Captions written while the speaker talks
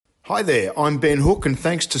Hi there, I'm Ben Hook, and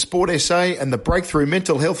thanks to Sport SA and the Breakthrough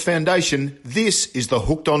Mental Health Foundation, this is the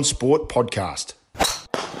Hooked on Sport podcast.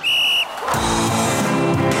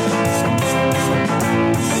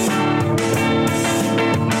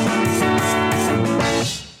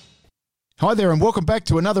 Hi there, and welcome back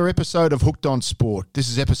to another episode of Hooked on Sport. This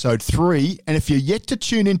is episode 3, and if you're yet to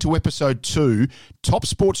tune into episode 2, top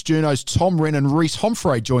sports journos Tom Wren and Reece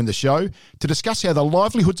Homfray joined the show to discuss how the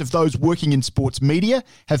livelihoods of those working in sports media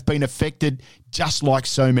have been affected just like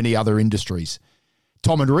so many other industries.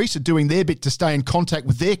 Tom and Reece are doing their bit to stay in contact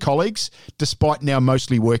with their colleagues, despite now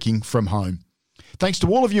mostly working from home. Thanks to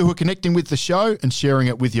all of you who are connecting with the show and sharing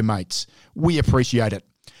it with your mates. We appreciate it.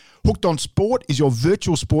 Hooked on Sport is your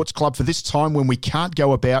virtual sports club for this time when we can't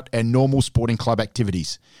go about our normal sporting club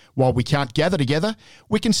activities. While we can't gather together,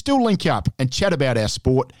 we can still link up and chat about our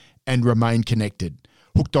sport and remain connected.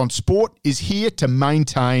 Hooked on Sport is here to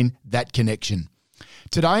maintain that connection.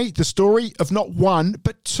 Today, the story of not one,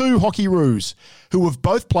 but two Hockeyroos who have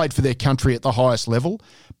both played for their country at the highest level,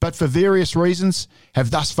 but for various reasons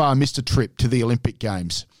have thus far missed a trip to the Olympic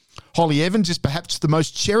Games. Holly Evans is perhaps the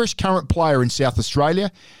most cherished current player in South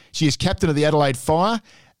Australia. She is captain of the Adelaide Fire,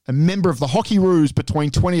 a member of the Hockeyroos between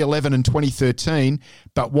 2011 and 2013,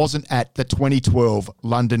 but wasn't at the 2012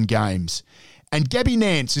 London Games. And Gabby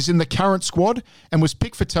Nance is in the current squad and was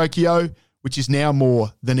picked for Tokyo, which is now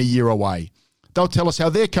more than a year away. They'll tell us how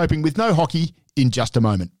they're coping with no hockey in just a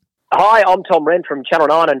moment. Hi, I'm Tom Wren from Channel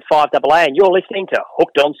 9 and 5AA, and you're listening to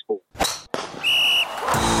Hooked on Sport.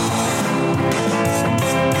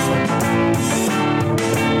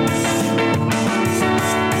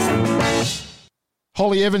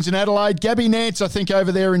 Holly Evans in Adelaide, Gabby Nance, I think,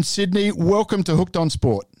 over there in Sydney. Welcome to Hooked on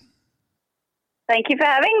Sport. Thank you for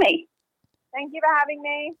having me. Thank you for having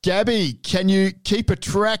me. Gabby, can you keep a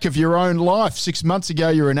track of your own life? 6 months ago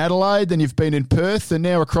you were in Adelaide, then you've been in Perth, and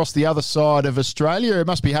now across the other side of Australia. It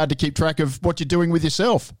must be hard to keep track of what you're doing with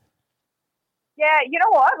yourself. Yeah, you know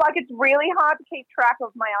what? Like, it's really hard to keep track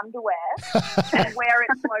of my underwear and where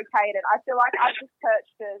it's located. I feel like I've just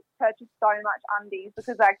purchased so much undies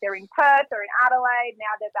because, like, they're in Perth, they're in Adelaide,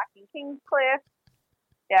 now they're back in Kingscliff.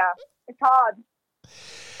 Yeah, it's hard.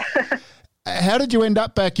 How did you end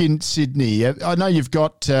up back in Sydney? I know you've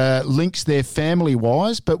got links there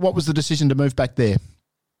family-wise, but what was the decision to move back there?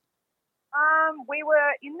 We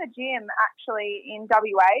were in the gym, actually, in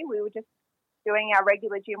WA. We were just doing our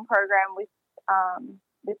regular gym program with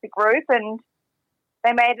the group, and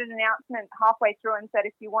they made an announcement halfway through and said,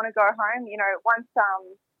 if you want to go home, you know, once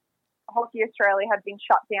Hockey Australia had been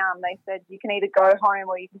shut down, they said you can either go home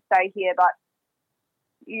or you can stay here, but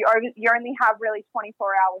you only have really 24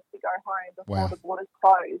 hours to go home before the borders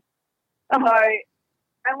close. So,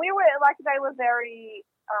 and we were like, they were very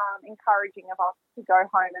encouraging of us to go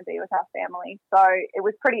home and be with our family. So it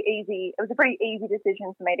was pretty easy. It was a pretty easy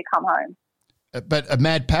decision for me to come home. But a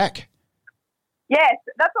mad pack. Yes,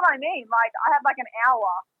 that's what I mean. Like, I had like an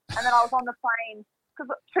hour, and then I was on the plane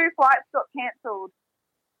because 2 flights got cancelled,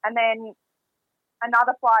 and then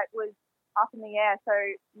another flight was up in the air. So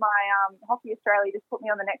my Hockey Australia just put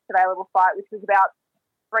me on the next available flight, which was about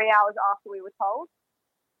 3 hours after we were told.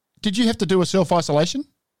 Did you have to do a self-isolation?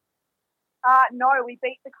 No, we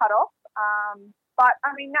beat the cutoff. But,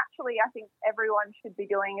 I mean, naturally, I think everyone should be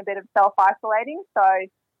doing a bit of self-isolating. So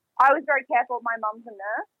I was very careful. My mum's a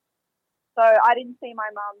nurse. So I didn't see my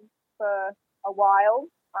mum for a while.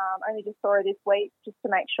 Only just saw her this week just to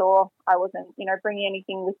make sure I wasn't, you know, bringing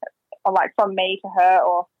anything with or like from me to her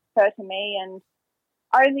or her to me. And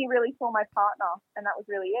I only really saw my partner, and that was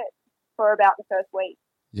really it for about the first week.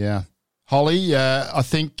 Yeah. Holly, I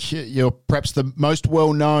think you're perhaps the most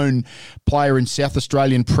well-known player in South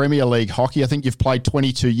Australian Premier League hockey. I think you've played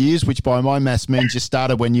 22 years, which by my maths means you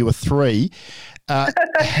started when you were 3.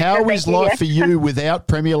 How is life for you without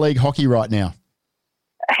Premier League hockey right now?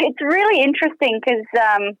 It's really interesting because,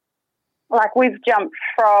 like, we've jumped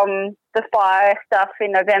from the Fire stuff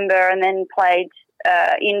in November and then played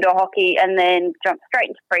indoor hockey and then jumped straight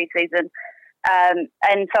into pre-season.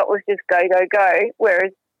 And so it was just go, go, go,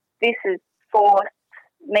 whereas this has forced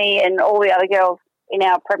me and all the other girls in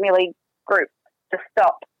our Premier League group to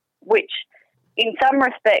stop, which in some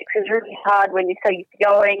respects is really hard when you're so used to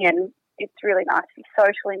going, and it's really nice to be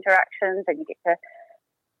social interactions and you get to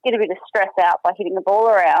get a bit of stress out by hitting the ball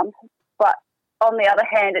around. But on the other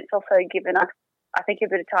hand, it's also given us, I think, a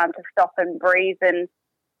bit of time to stop and breathe and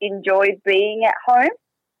enjoy being at home.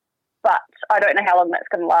 But I don't know how long that's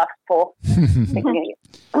going to last for. I'm going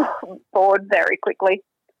to get bored very quickly.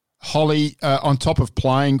 Holly, on top of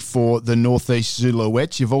playing for the Northeast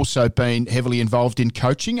Zuluettes, you've also been heavily involved in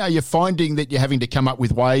coaching. Are you finding that you're having to come up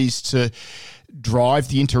with ways to drive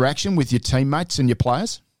the interaction with your teammates and your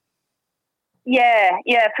players? Yeah,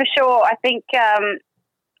 for sure. I think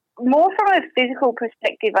more from a physical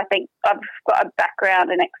perspective, I think I've got a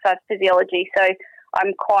background in exercise physiology, so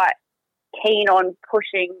I'm quite keen on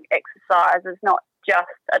pushing exercise as not just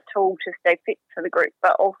a tool to stay fit for the group,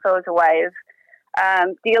 but also as a way of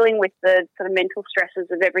dealing with the sort of mental stresses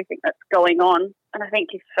of everything that's going on. And I think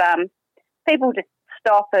if people just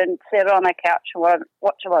stop and sit on a couch and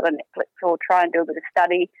watch a lot of Netflix or try and do a bit of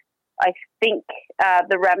study, I think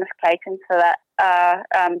the ramifications for that are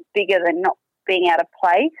bigger than not being able to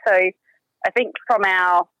play. So I think from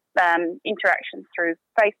our interactions through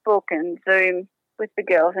Facebook and Zoom with the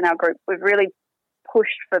girls in our group, we've really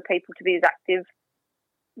pushed for people to be as active.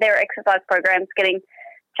 There are exercise programs getting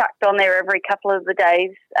chucked on there every couple of the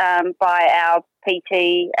days by our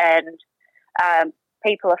PT, and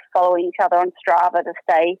people are following each other on Strava to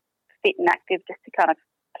stay fit and active, just to kind of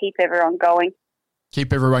keep everyone going.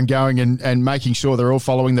 Keep everyone going and making sure they're all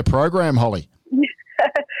following the program, Holly.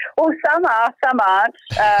 Well, some are, some aren't.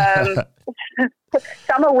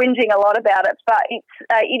 Some are whinging a lot about it, but it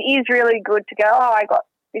is really good to go, oh, I got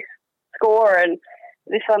this score, and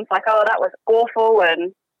this one's like, oh, that was awful.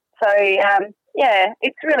 And so,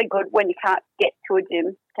 it's really good when you can't get to a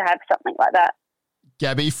gym to have something like that.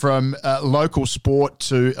 Gabby, from local sport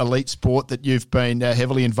to elite sport that you've been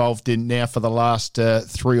heavily involved in now for the last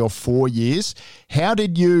 3 or 4 years, how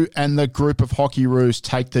did you and the group of Hockeyroos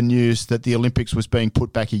take the news that the Olympics was being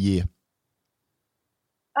put back a year?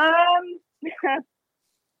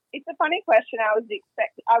 It's a funny question. I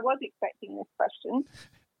was expecting this question,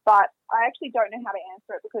 but I actually don't know how to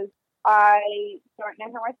answer it because I don't know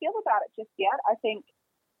how I feel about it just yet. I think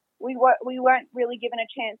we weren't really given a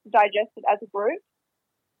chance to digest it as a group.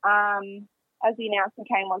 As the announcement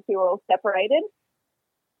came once we were all separated.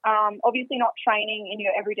 Obviously not training in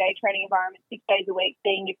your everyday training environment 6 days a week,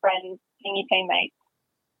 seeing your friends, seeing your teammates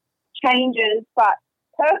changes, but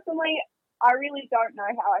personally I really don't know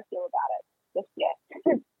how I feel about it just yet.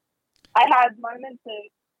 I have moments of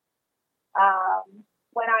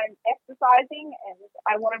when I'm exercising and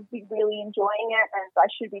I want to be really enjoying it, and I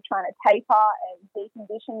should be trying to taper and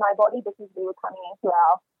decondition my body because we were coming into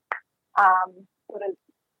our sort of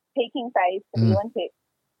peaking phase for the Olympics.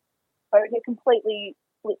 So it completely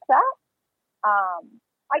flips that.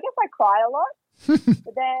 I guess I cry a lot,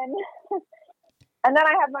 but then and then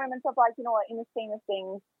I have moments of like, you know what, in the scheme of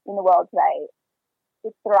things in the world today,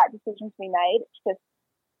 it's the right decision to be made. It's just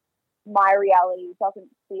my reality doesn't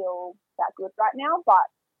feel that good right now. But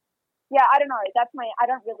yeah, I don't know. I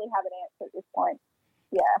don't really have an answer at this point.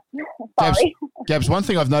 Yeah. Sorry. Gabs, one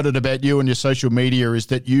thing I've noted about you and your social media is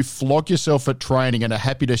that you flog yourself at training and are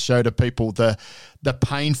happy to show to people the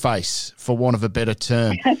pain face, for want of a better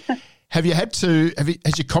term. Has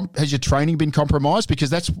your training been compromised? Because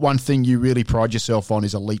that's one thing you really pride yourself on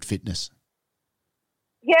is elite fitness.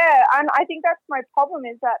 Yeah, and I think that's my problem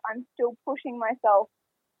is that I'm still pushing myself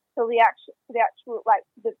to the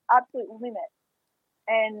absolute limit,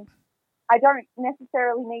 and I don't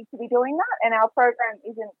necessarily need to be doing that, and our program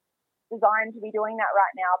isn't designed to be doing that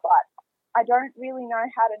right now, but I don't really know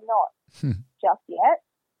how to not just yet.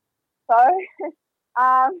 So,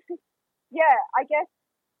 I guess,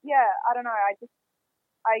 I don't know.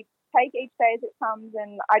 I take each day as it comes,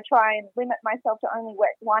 and I try and limit myself to only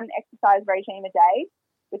one exercise regime a day,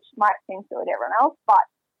 which might seem silly to everyone else, but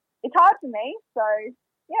it's hard for me, so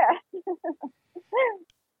yeah.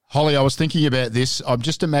 Holly, I was thinking about this. I'm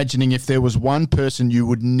just imagining if there was one person you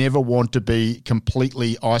would never want to be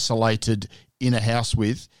completely isolated in a house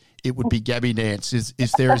with, it would be Gabby Nance. Is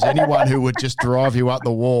there anyone who would just drive you up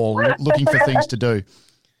the wall looking for things to do?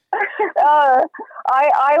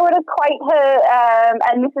 I would equate her,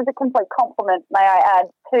 and this is a complete compliment, may I add,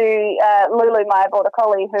 to Lulu, my border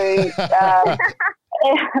collie, who,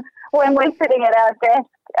 when we're sitting at our desk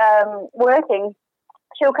working,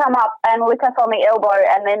 she'll come up and lick us on the elbow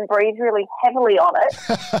and then breathe really heavily on it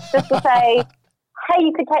just to say, hey,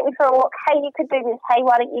 you could take me for a walk. Hey, you could do this. Hey,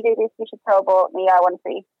 why don't you do this? You should throw a ball at me. I want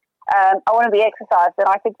to be exercised. And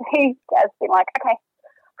I could see Gaz being like, okay,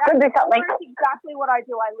 I could do something. That's exactly what I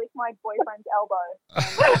do. I lick my boyfriend's elbow.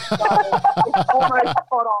 So it's almost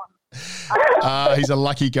spot on. He's a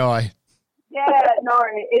lucky guy. Yeah, no,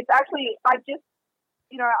 it's actually, I just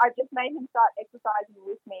made him start exercising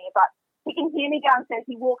with me, but he can hear me downstairs.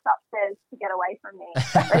 He walks upstairs to get away from me.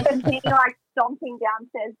 He can hear me like stomping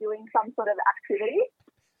downstairs doing some sort of activity.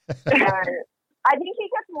 So I think he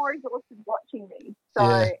gets more exhausted watching me. So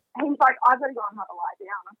he's like, I've got to go and have a lie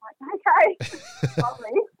down. I'm like, okay,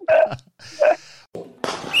 lovely.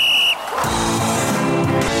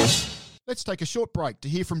 Let's take a short break to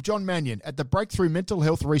hear from John Mannion at the Breakthrough Mental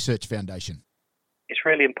Health Research Foundation. It's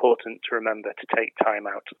really important to remember to take time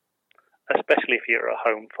out, especially if you're at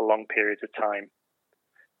home for long periods of time.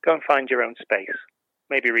 Go and find your own space,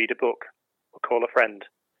 maybe read a book or call a friend,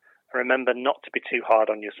 and remember not to be too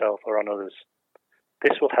hard on yourself or on others.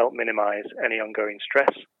 This will help minimise any ongoing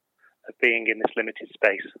stress of being in this limited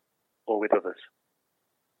space or with others.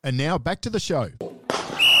 And now back to the show.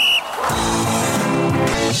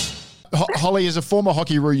 Holly, as a former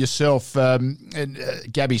Hockey-roo yourself,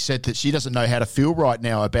 Gabby said that she doesn't know how to feel right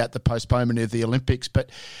now about the postponement of the Olympics, but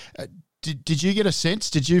did you get a sense,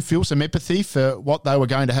 did you feel some empathy for what they were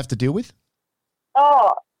going to have to deal with?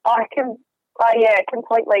 Oh, yeah,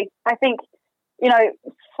 completely. I think,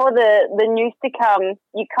 for the news to come,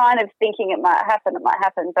 you're kind of thinking it might happen,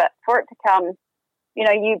 but for it to come,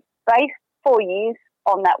 you base 4 years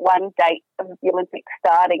on that one date of the Olympics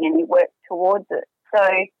starting and you work towards it. So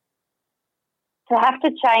to have to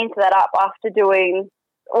change that up after doing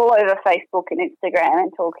all over Facebook and Instagram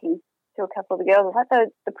and talking to a couple of the girls, I thought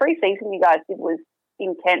the pre-season you guys did was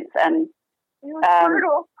intense, and it was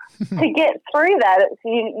brutal. to get through that,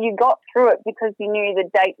 you got through it because you knew the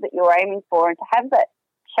date that you were aiming for, and to have that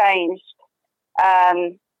changed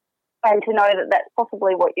and to know that that's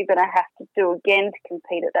possibly what you're going to have to do again to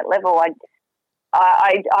compete at that level, I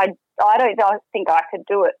don't think I could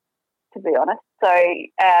do it, to be honest. So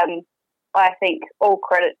I think all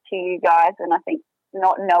credit to you guys, and I think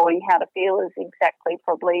not knowing how to feel is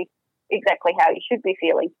probably exactly how you should be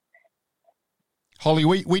feeling. Holly,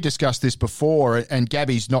 we discussed this before, and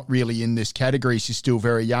Gabby's not really in this category. She's still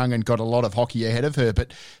very young and got a lot of hockey ahead of her,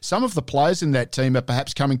 but some of the players in that team are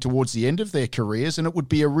perhaps coming towards the end of their careers, and it would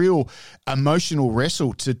be a real emotional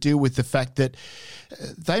wrestle to deal with the fact that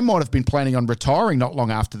they might have been planning on retiring not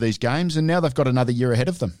long after these games, and now they've got another year ahead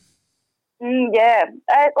of them. Yeah.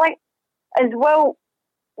 As well,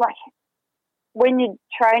 when you're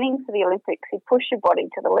training for the Olympics, you push your body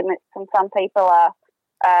to the limits, and some people are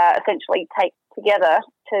essentially take together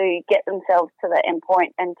to get themselves to the end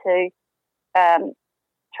point, and to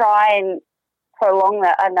try and prolong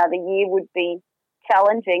that another year would be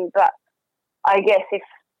challenging. But I guess if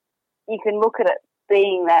you can look at it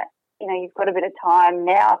being that, you've got a bit of time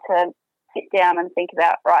now to sit down and think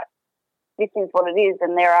about, right, this is what it is,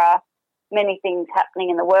 and there are many things happening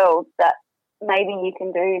in the world that maybe you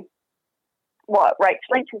can do what Rach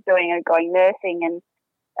Lynch is doing, and going nursing,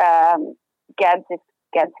 and Gabs is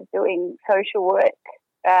doing social work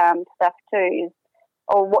stuff too.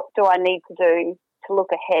 Or what do I need to do to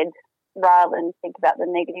look ahead rather than think about the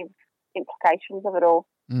negative implications of it all?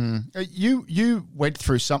 You went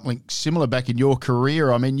through something similar back in your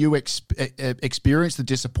career. I mean, you experienced the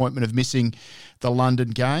disappointment of missing the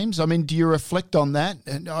London Games. I mean, do you reflect on that?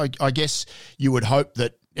 And I guess you would hope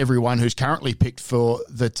that everyone who's currently picked for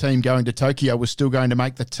the team going to Tokyo was still going to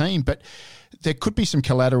make the team, but there could be some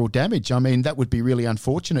collateral damage. I mean, that would be really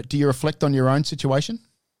unfortunate. Do you reflect on your own situation?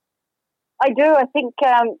 I do. I think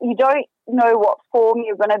you don't know what form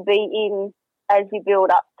you're going to be in as you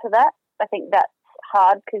build up to that. I think that's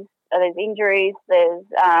hard because there's injuries, there's,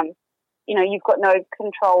 you've got no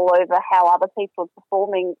control over how other people are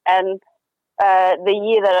performing. And the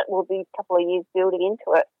year that it will be a couple of years building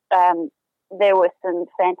into it, there were some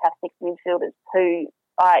fantastic midfielders who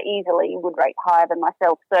I easily would rate higher than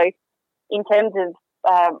myself. So in terms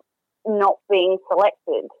of not being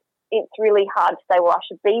selected, it's really hard to say, well, I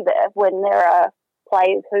should be there when there are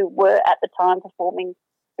players who were at the time performing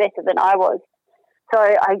better than I was. So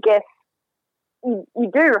I guess you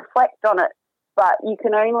do reflect on it, but you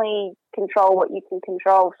can only control what you can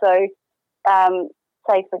control. So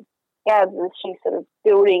say for Gabs, as she's sort of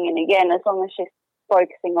building, and again, as long as she's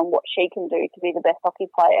focusing on what she can do to be the best hockey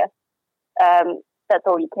player, that's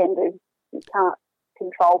all you can do. You can't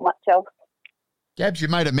control much else. Gabs, you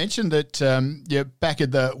made a mention that you're back in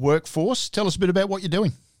the workforce. Tell us a bit about what you're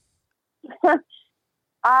doing. I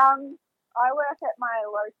work at my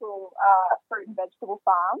local fruit and vegetable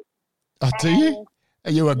farm. Oh, do you?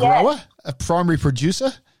 Are you a grower, a primary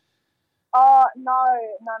producer? Oh, no,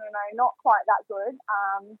 not quite that good.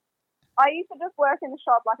 I used to just work in the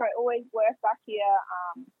shop, like I always work back here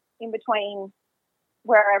in between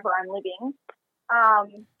wherever I'm living.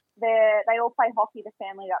 They all play hockey, the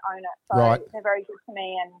family that own it, so They're very good to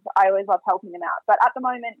me, and I always love helping them out. But at the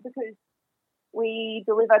moment, because we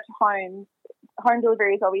deliver to homes, home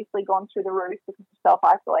delivery has obviously gone through the roof because of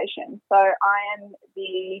self-isolation. So I am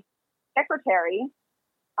the secretary.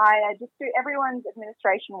 I just do everyone's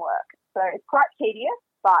administration work. So it's quite tedious,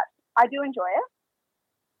 but I do enjoy it.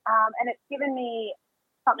 And it's given me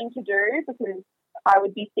something to do because I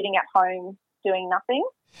would be sitting at home doing nothing.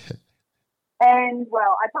 And,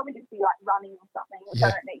 well, I'd probably just be, like, running or something, which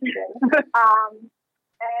I don't need to do.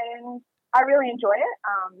 And I really enjoy it.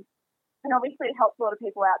 And obviously it helps a lot of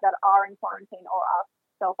people out that are in quarantine or are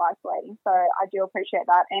self-isolating. So I do appreciate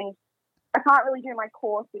that. And I can't really do my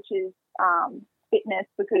course, which is fitness,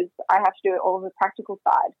 because I have to do all of the practical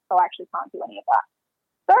side. So I actually can't do any of that.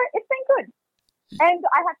 So it's been good. And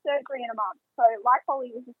I have surgery in a month. So like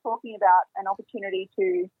Holly was just talking about, an opportunity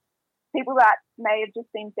to people that may have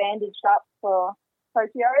just been bandaged up for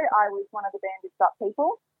Tokyo. I was one of the bandaged up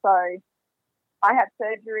people. So I had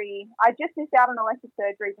surgery. I just missed out on elective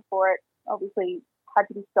surgery before it obviously had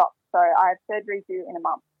to be stopped. So I have surgery due in a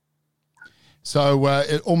month. So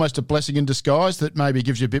almost a blessing in disguise that maybe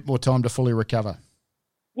gives you a bit more time to fully recover.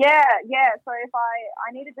 Yeah. So if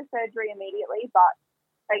I needed the surgery immediately, but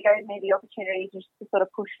they gave me the opportunity just to sort of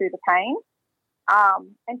push through the pain.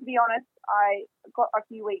 And to be honest, I got a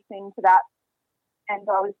few weeks into that and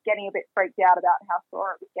I was getting a bit freaked out about how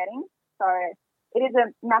sore it was getting. So it is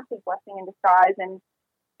a massive blessing in disguise. And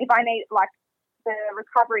if I need, like, the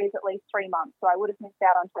recovery is at least 3 months. So I would have missed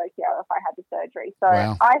out on Tokyo if I had the surgery. So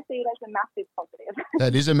wow. I see it as a massive positive.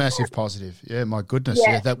 That is a massive positive. Yeah, my goodness.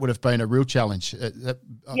 Yeah, that would have been a real challenge.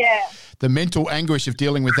 The mental anguish of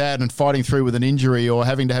dealing with that and fighting through with an injury or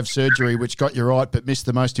having to have surgery which got you right but missed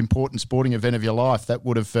the most important sporting event of your life, that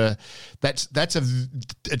would have that's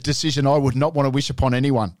a decision I would not want to wish upon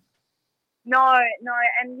anyone. No.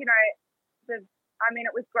 And, you know,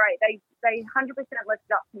 it was great. They 100% left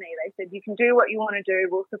it up to me. They said, you can do what you want to do.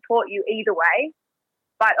 We'll support you either way.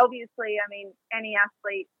 But obviously, I mean, any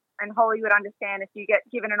athlete, and Holly would understand, if you get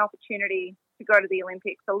given an opportunity to go to the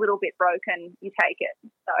Olympics a little bit broken, you take it.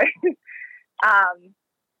 So,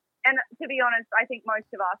 and to be honest, I think most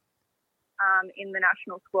of us in the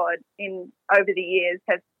national squad over the years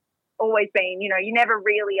have always been, you know, you're never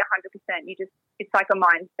really 100%. It's like a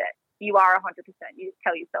mindset. You are 100%. You just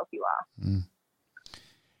tell yourself you are. Mm.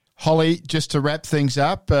 Holly, just to wrap things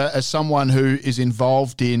up, as someone who is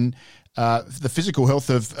involved in the physical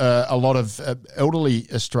health of a lot of elderly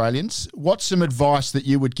Australians, what's some advice that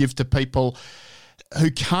you would give to people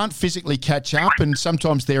who can't physically catch up and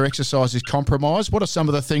sometimes their exercise is compromised? What are some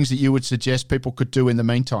of the things that you would suggest people could do in the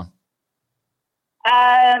meantime?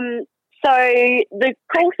 So the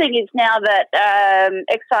cool thing is now that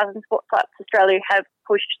Exercise and Sports Clubs Australia have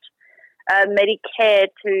pushed Medicare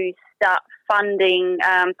to start funding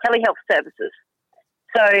telehealth services.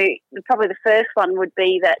 So probably the first one would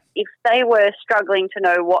be that if they were struggling to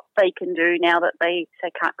know what they can do now that they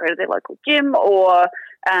can't go to their local gym or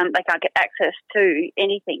they can't get access to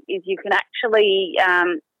anything, is you can actually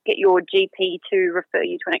get your GP to refer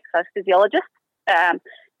you to an exercise physiologist,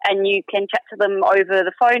 and you can chat to them over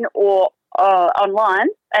the phone or online,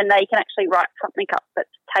 and they can actually write something up that's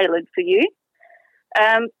tailored for you.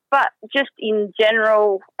 But just in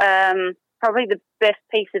general, probably the best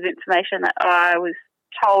piece of information that I was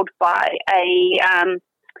told by a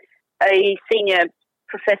senior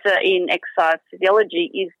professor in exercise physiology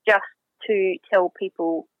is just to tell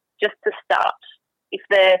people just to start. If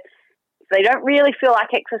they don't really feel like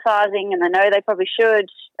exercising, and they know they probably should,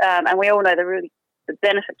 and we all know the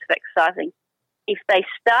benefits of exercising, if they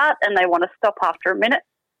start and they want to stop after a minute,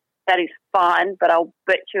 that is fine, but I'll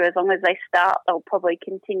bet you as long as they start, they'll probably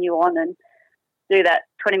continue on and do that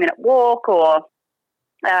 20-minute walk or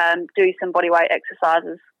do some bodyweight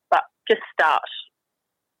exercises, but just start.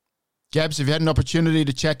 Gabs, have you had an opportunity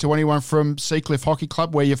to chat to anyone from Seacliff Hockey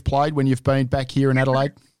Club where you've played when you've been back here in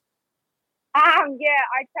Adelaide? Yeah,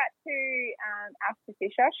 I chat to Asta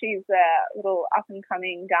Fisher. She's a little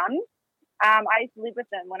up-and-coming gun. I used to live with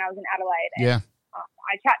them when I was in Adelaide. And,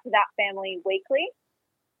 I chat to that family weekly.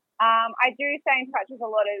 I do stay in touch with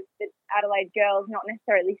a lot of the Adelaide girls, not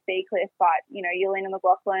necessarily Seacliff, but, you know, Yelena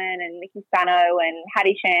McLaughlin and Nikki Spano and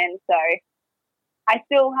Hattie Shan. So I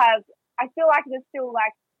feel like there's still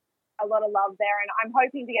like a lot of love there, and I'm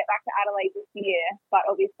hoping to get back to Adelaide this year, but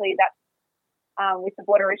obviously that's with the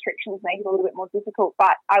border restrictions make it a little bit more difficult,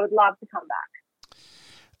 but I would love to come back.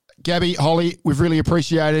 Gabby, Holly, we've really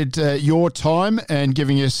appreciated your time and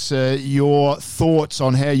giving us your thoughts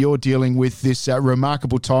on how you're dealing with this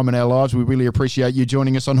remarkable time in our lives. We really appreciate you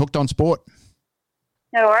joining us on Hooked on Sport.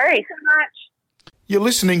 No worries. Thanks so much. You're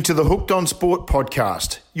listening to the Hooked on Sport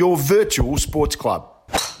podcast, your virtual sports club.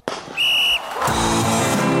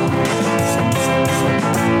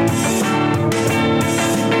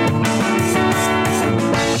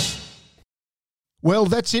 Well,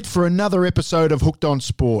 that's it for another episode of Hooked on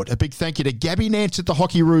Sport. A big thank you to Gabby Nance at the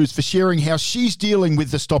Hockey Roos for sharing how she's dealing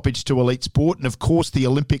with the stoppage to elite sport and, of course, the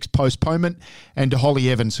Olympics postponement, and to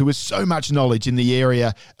Holly Evans, who has so much knowledge in the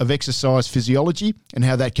area of exercise physiology and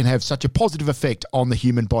how that can have such a positive effect on the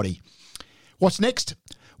human body. What's next?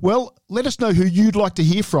 Well, let us know who you'd like to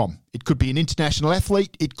hear from. It could be an international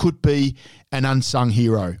athlete. It could be an unsung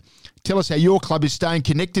hero. Tell us how your club is staying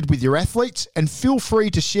connected with your athletes, and feel free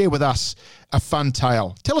to share with us a fun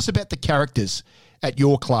tale. Tell us about the characters at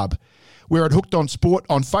your club. We're at Hooked on Sport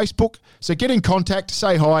on Facebook, so get in contact,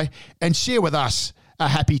 say hi, and share with us a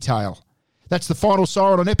happy tale. That's the final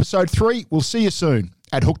siren on episode 3. We'll see you soon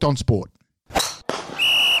at Hooked on Sport.